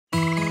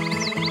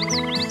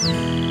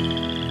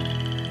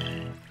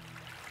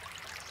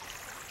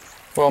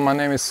Well, my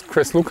name is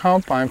Chris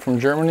Lukamp. I'm from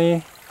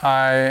Germany.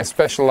 I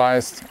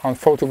specialized on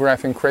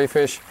photographing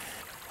crayfish.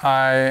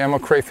 I am a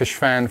crayfish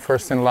fan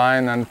first in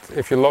line, and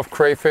if you love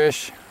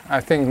crayfish,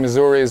 I think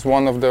Missouri is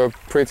one of the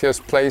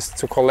prettiest places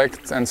to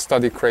collect and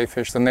study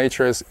crayfish. The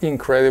nature is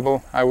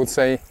incredible, I would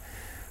say.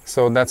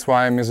 So that's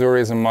why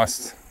Missouri is a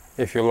must.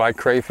 If you like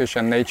crayfish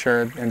and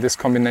nature, in this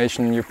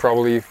combination you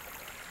probably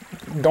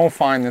don't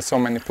find in so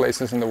many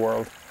places in the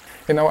world.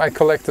 You know, I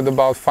collected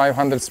about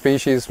 500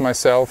 species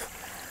myself.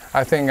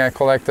 I think I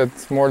collected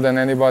more than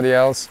anybody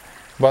else,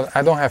 but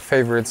I don't have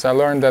favorites. I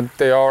learned that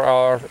they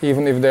are,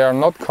 even if they are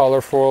not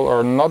colorful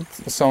or not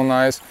so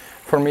nice,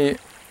 for me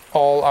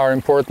all are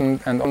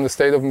important. And in the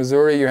state of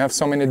Missouri you have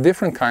so many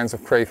different kinds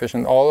of crayfish,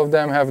 and all of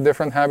them have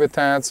different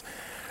habitats.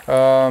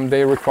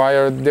 They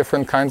require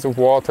different kinds of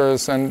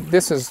waters, and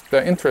this is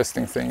the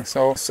interesting thing.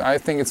 So I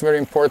think it's very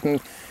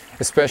important,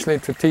 especially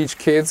to teach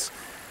kids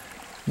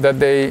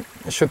that they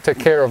should take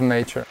care of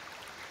nature.